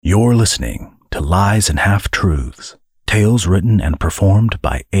You're listening to Lies and Half-Truths, tales written and performed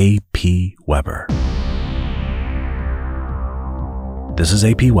by A.P. Weber. This is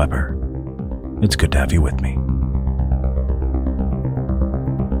A.P. Weber. It's good to have you with me.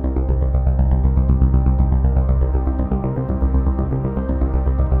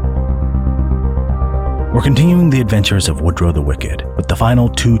 We're continuing the adventures of Woodrow the Wicked with the final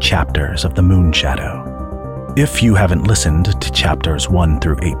 2 chapters of The Moonshadow. If you haven't listened to chapters 1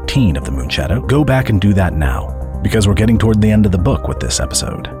 through 18 of The Moonshadow, go back and do that now, because we're getting toward the end of the book with this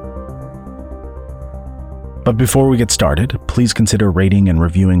episode. But before we get started, please consider rating and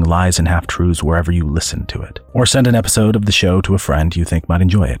reviewing Lies and Half-Truths wherever you listen to it, or send an episode of the show to a friend you think might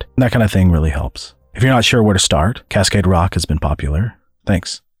enjoy it. That kind of thing really helps. If you're not sure where to start, Cascade Rock has been popular.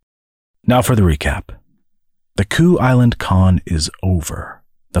 Thanks. Now for the recap. The Ku Island Con is over.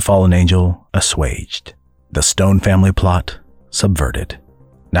 The fallen angel assuaged. The Stone family plot subverted.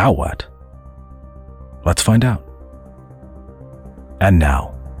 Now what? Let's find out. And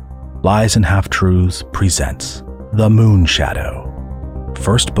now, Lies and Half-Truths presents The Moonshadow,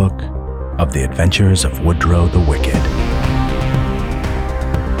 first book of the adventures of Woodrow the Wicked.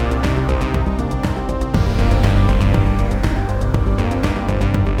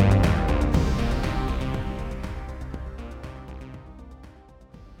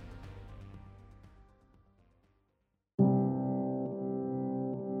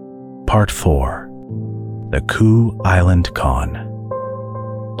 Part 4, The Ku Island Con,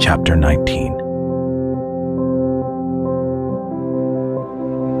 Chapter 19.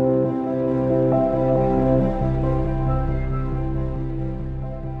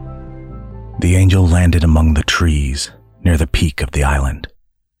 The angel landed among the trees near the peak of the island.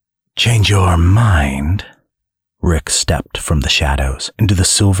 Change your mind? Rick stepped from the shadows into the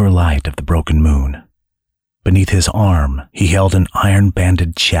silver light of the broken moon. Beneath his arm, he held an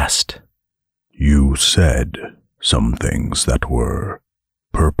iron-banded chest. You said some things that were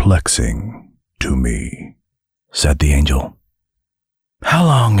perplexing to me, said the angel. How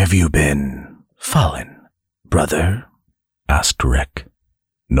long have you been fallen, brother? Asked Rick.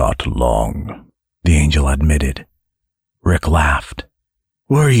 Not long, the angel admitted. Rick laughed.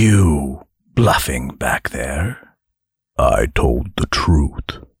 Were you bluffing back there? I told the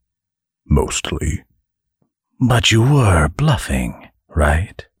truth, mostly. But you were bluffing,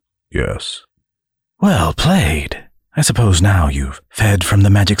 right? Yes. Well played. I suppose now you've fed from the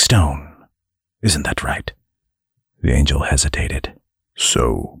magic stone. Isn't that right? The angel hesitated.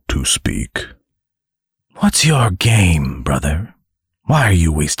 So to speak. What's your game, brother? Why are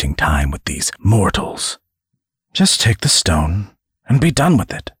you wasting time with these mortals? Just take the stone and be done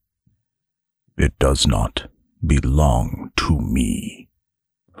with it. It does not belong to me.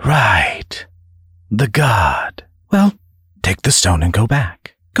 Right. The god. Well, take the stone and go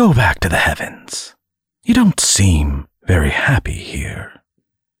back. Go back to the heavens. You don't seem very happy here.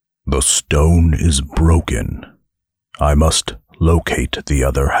 The stone is broken. I must locate the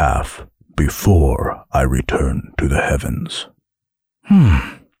other half before I return to the heavens.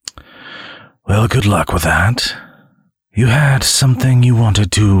 Well, good luck with that. You had something you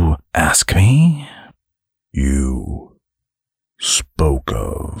wanted to ask me? You spoke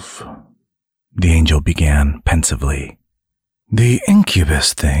of... The angel began pensively. The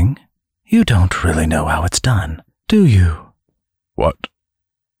incubus thing? You don't really know how it's done, do you? What?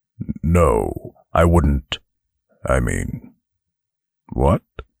 No, I wouldn't. What?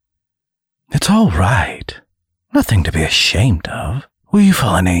 It's all right. Nothing to be ashamed of. We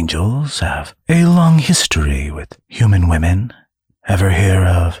fallen angels have a long history with human women. Ever hear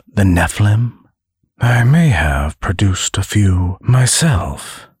of the Nephilim? I may have produced a few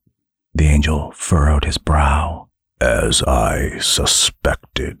myself. The angel furrowed his brow. As I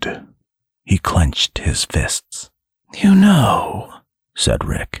suspected. He clenched his fists. You know, said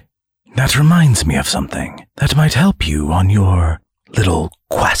Rick, that reminds me of something that might help you on your little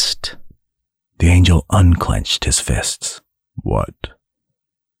quest. The angel unclenched his fists. What?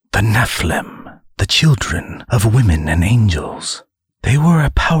 The Nephilim, the children of women and angels. They were a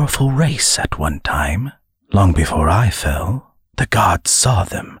powerful race at one time, long before I fell. The gods saw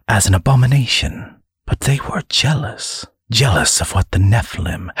them as an abomination, but they were jealous of what the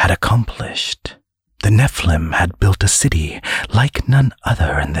Nephilim had accomplished. The Nephilim had built a city like none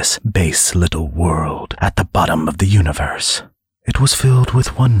other in this base little world at the bottom of the universe. It was filled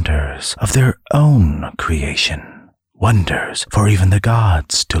with wonders of their own creation, wonders for even the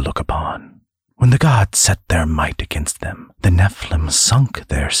gods to look upon. When the gods set their might against them, the Nephilim sunk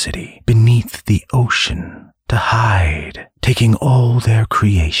their city beneath the ocean to hide, taking all their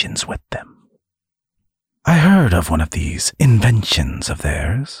creations with them. I heard of one of these inventions of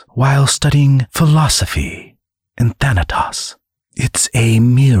theirs while studying philosophy in Thanatos. It's a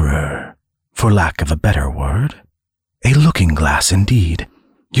mirror, for lack of a better word. A looking glass indeed.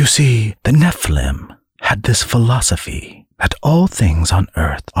 You see, the Nephilim had this philosophy that all things on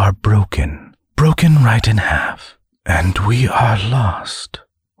earth are broken right in half, and we are lost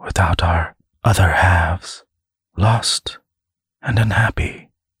without our other halves, lost and unhappy.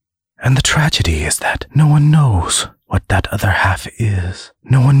 And the tragedy is that no one knows what that other half is.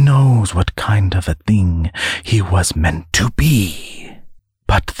 No one knows what kind of a thing he was meant to be.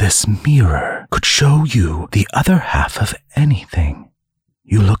 But this mirror could show you the other half of anything.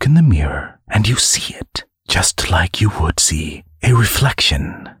 You look in the mirror and you see it, just like you would see a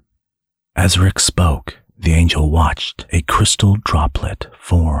reflection. As Rick spoke, the angel watched a crystal droplet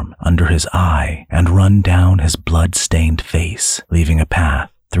form under his eye and run down his blood-stained face, leaving a path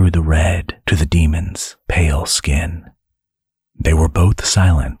through the red to the demon's pale skin. They were both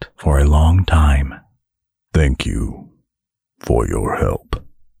silent for a long time. "Thank you for your help,"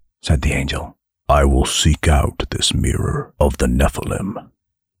 said the angel. "I will seek out this mirror of the Nephilim."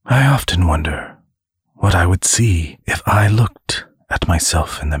 I often wonder what I would see if I looked at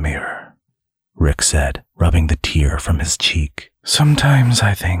myself in the mirror, Rick said, rubbing the tear from his cheek. Sometimes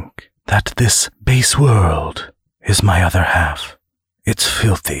I think that this base world is my other half. It's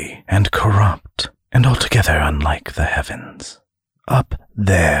filthy and corrupt and altogether unlike the heavens. Up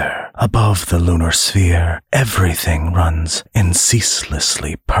there, above the lunar sphere, everything runs in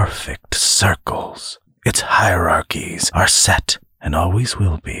ceaselessly perfect circles. Its hierarchies are set and always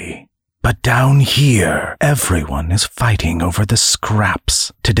will be. But down here, everyone is fighting over the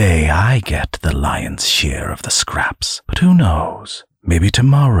scraps. Today I get the lion's share of the scraps, but who knows? Maybe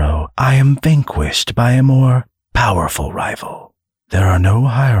tomorrow I am vanquished by a more powerful rival. There are no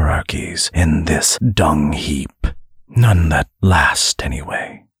hierarchies in this dung heap. None that last,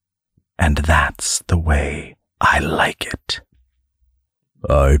 anyway. And that's the way I like it.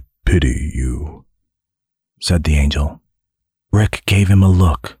 "I pity you," said the angel. Rick gave him a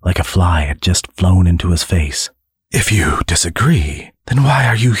look like a fly had just flown into his face. "If you disagree, then why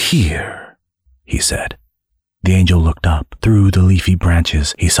are you here?" he said. The angel looked up. Through the leafy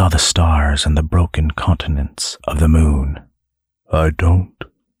branches, he saw the stars and the broken continents of the moon. "I don't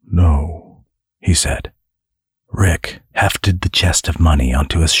know," he said. Rick hefted the chest of money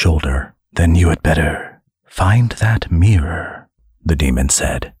onto his shoulder. "Then you had better find that mirror," the demon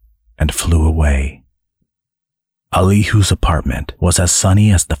said, and flew away. Elihu's apartment was as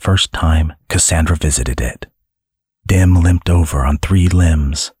sunny as the first time Cassandra visited it. Dim limped over on 3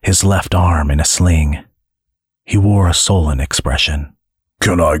 limbs, his left arm in a sling. He wore a sullen expression.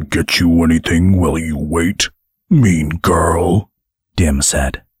 "Can I get you anything while you wait, mean girl?" Dim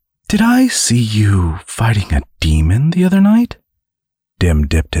said. "Did I see you fighting a demon the other night?" Dim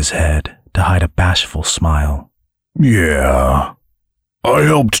dipped his head to hide a bashful smile. "Yeah, I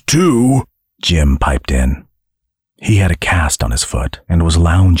helped too," Jim piped in. He had a cast on his foot and was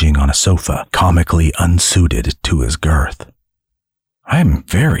lounging on a sofa, comically unsuited to his girth. "I'm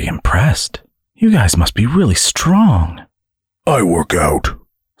very impressed. You guys must be really strong." "I work out,"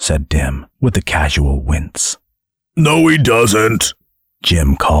 said Dim with a casual wince. "No, he doesn't,"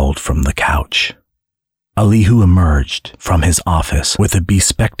 Jim called from the couch. Elihu emerged from his office with a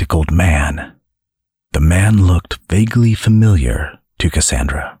bespectacled man. The man looked vaguely familiar to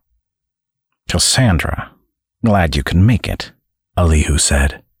Cassandra. "Cassandra, glad you can make it," Elihu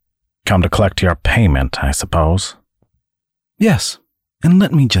said. "Come to collect your payment, I suppose." "Yes, and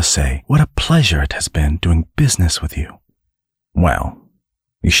let me just say what a pleasure it has been doing business with you." "Well,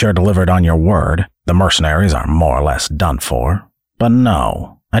 you sure delivered on your word. The mercenaries are more or less done for. But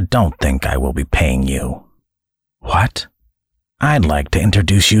no, I don't think I will be paying you." "What?" "I'd like to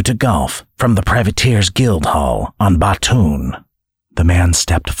introduce you to Golf from the Privateers Guild Hall on Batoon." The man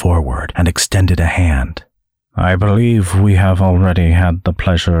stepped forward and extended a hand. "I believe we have already had the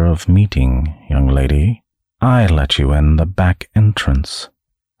pleasure of meeting, young lady. I let you in the back entrance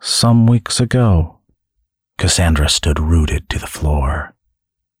some weeks ago." Cassandra stood rooted to the floor.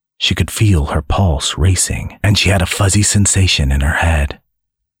 She could feel her pulse racing, and she had a fuzzy sensation in her head.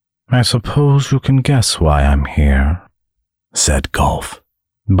 "I suppose you can guess why I'm here," said Golf.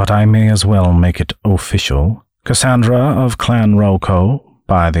 "But I may as well make it official. Cassandra of Clan Roko,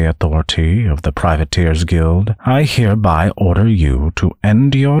 by the authority of the Privateers Guild, I hereby order you to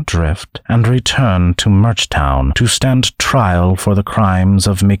end your drift and return to Murchtown to stand trial for the crimes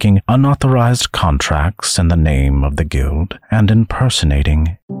of making unauthorized contracts in the name of the guild and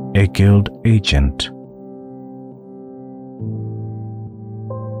impersonating a guild agent."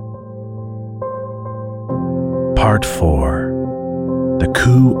 Part 4. The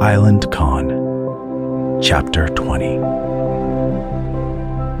Ku Island Con. Chapter 20.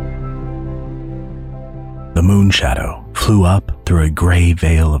 The moon shadow flew up through a gray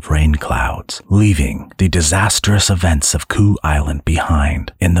veil of rain clouds, leaving the disastrous events of Ku Island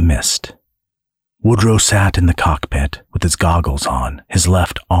behind in the mist. Woodrow sat in the cockpit with his goggles on, his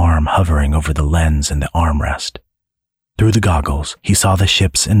left arm hovering over the lens and the armrest. Through the goggles, he saw the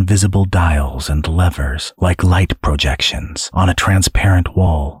ship's invisible dials and levers like light projections on a transparent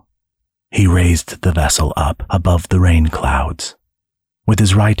wall. He raised the vessel up above the rain clouds. With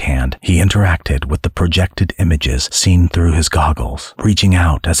his right hand, he interacted with the projected images seen through his goggles, reaching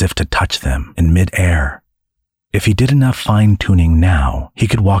out as if to touch them in mid-air. If he did enough fine-tuning now, he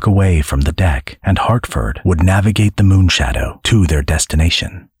could walk away from the deck, and Hartford would navigate the moon shadow to their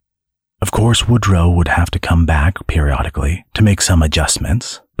destination. Of course, Woodrow would have to come back periodically to make some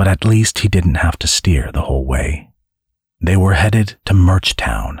adjustments, but at least he didn't have to steer the whole way. They were headed to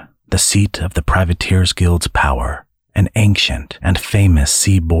Murchtown, the seat of the Privateers Guild's power, an ancient and famous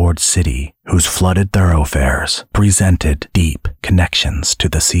seaboard city whose flooded thoroughfares presented deep connections to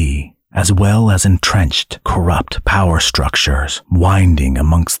the sea, as well as entrenched, corrupt power structures winding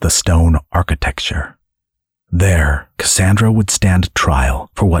amongst the stone architecture. There, Cassandra would stand trial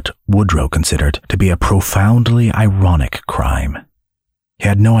for what Woodrow considered to be a profoundly ironic crime. He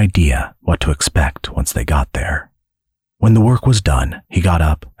had no idea what to expect once they got there. When the work was done, he got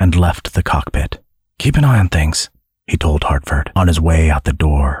up and left the cockpit. "Keep an eye on things," he told Hartford on his way out the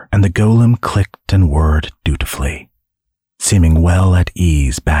door, and the golem clicked and whirred dutifully, seeming well at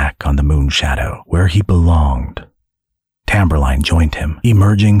ease back on the moon shadow where he belonged. Tamberline joined him,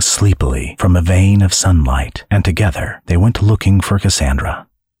 emerging sleepily from a vein of sunlight, and together they went looking for Cassandra.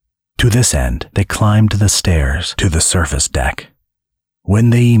 To this end, they climbed the stairs to the surface deck. When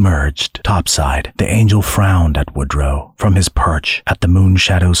they emerged topside, the angel frowned at Woodrow from his perch at the moon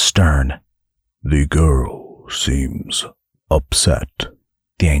shadow's stern. "The girl seems upset,"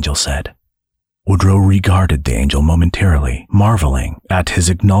 the angel said. Woodrow regarded the angel momentarily, marveling at his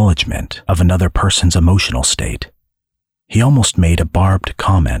acknowledgement of another person's emotional state. He almost made a barbed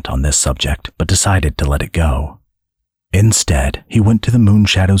comment on this subject, but decided to let it go. Instead, he went to the moon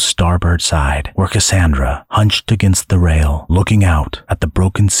shadow's starboard side, where Cassandra hunched against the rail, looking out at the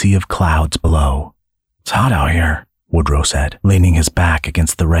broken sea of clouds below. "It's hot out here," Woodrow said, leaning his back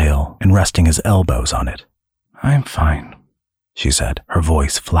against the rail and resting his elbows on it. "I'm fine," she said, her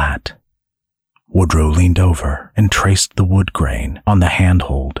voice flat. Woodrow leaned over and traced the wood grain on the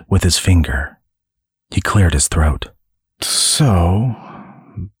handhold with his finger. He cleared his throat. "So,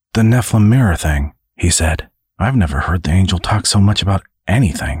 the Nephilim mirror thing," he said. "I've never heard the angel talk so much about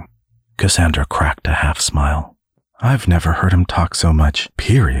anything." Cassandra cracked a half smile. "I've never heard him talk so much,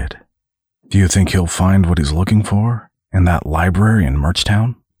 period. Do you think he'll find what he's looking for in that library in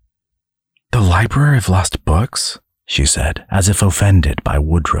Murchtown?" "The Library of Lost Books?" she said, as if offended by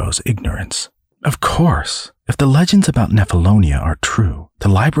Woodrow's ignorance. "Of course. If the legends about Nephalonia are true, the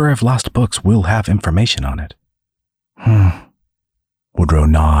Library of Lost Books will have information on it." Woodrow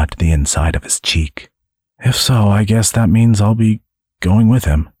gnawed the inside of his cheek. "If so, I guess that means I'll be going with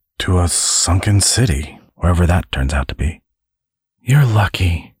him to a sunken city, wherever that turns out to be." "You're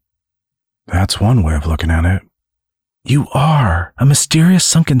lucky." "That's one way of looking at it." "You are? A mysterious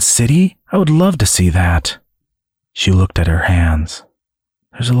sunken city? I would love to see that." She looked at her hands.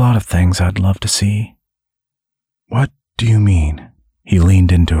 "There's a lot of things I'd love to see." "What do you mean?" He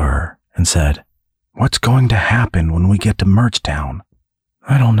leaned into her and said, "What's going to happen when we get to Murchtown?"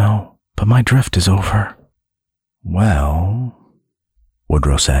 "I don't know, but my drift is over." "Well,"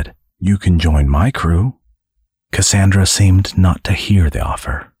 Woodrow said, "you can join my crew." Cassandra seemed not to hear the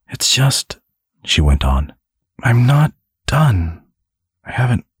offer. "It's just," she went on, "I'm not done. I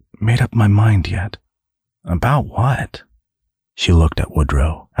haven't made up my mind yet." "About what?" She looked at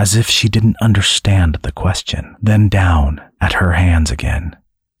Woodrow as if she didn't understand the question, then down at her hands again.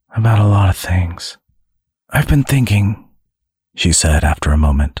 "About a lot of things. I've been thinking," she said after a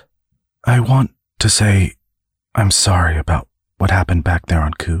moment. "I want to say I'm sorry about what happened back there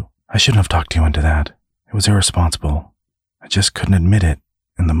on Ku. I shouldn't have talked you into that. It was irresponsible. I just couldn't admit it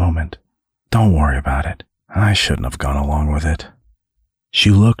in the moment. Don't worry about it. I shouldn't have gone along with it." She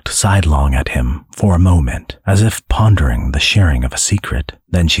looked sidelong at him for a moment, as if pondering the sharing of a secret.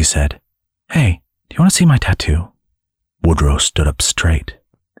 Then she said, "Hey, do you want to see my tattoo?" Woodrow stood up straight.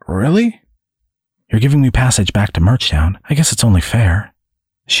 "Really? You're giving me passage back to Murchtown. I guess it's only fair."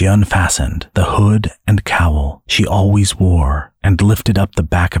 She unfastened the hood and cowl she always wore and lifted up the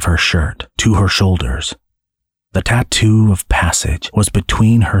back of her shirt to her shoulders. The tattoo of passage was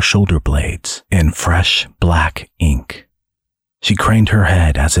between her shoulder blades in fresh black ink. She craned her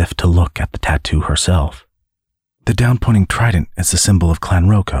head as if to look at the tattoo herself. The down-pointing trident is the symbol of Clan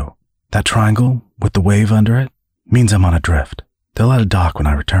Roko. That triangle with the wave under it means I'm on a drift. They'll add a dock when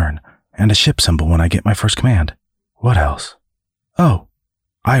I return, and a ship symbol when I get my first command. What else? Oh,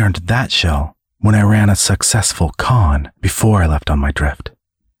 I earned that shell when I ran a successful con before I left on my drift.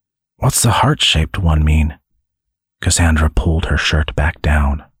 What's the heart-shaped one mean? Cassandra pulled her shirt back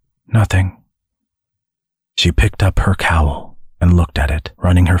down. Nothing. She picked up her cowl and looked at it,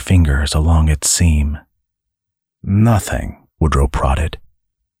 running her fingers along its seam. Nothing, Woodrow prodded.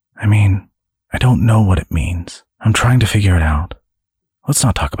 I mean, I don't know what it means. I'm trying to figure it out. Let's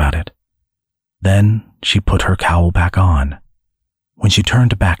not talk about it. Then she put her cowl back on. When she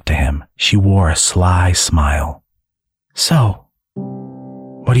turned back to him, she wore a sly smile. So,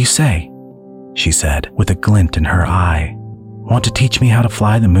 what do you say? She said with a glint in her eye. Want to teach me how to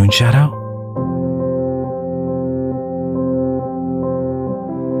fly the moon shadow?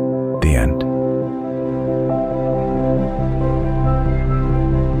 The end.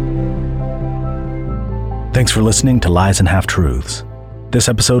 Thanks for listening to Lies and Half-Truths. This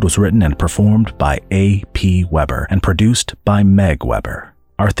episode was written and performed by A.P. Weber and produced by Meg Weber.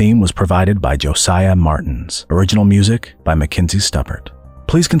 Our theme was provided by Josiah Martins. Original music by Mackenzie Stubbert.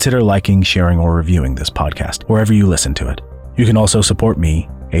 Please consider liking, sharing, or reviewing this podcast wherever you listen to it. You can also support me,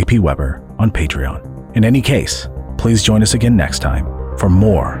 A.P. Weber, on Patreon. In any case, please join us again next time for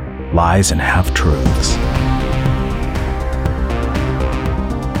more Lies and Half-Truths.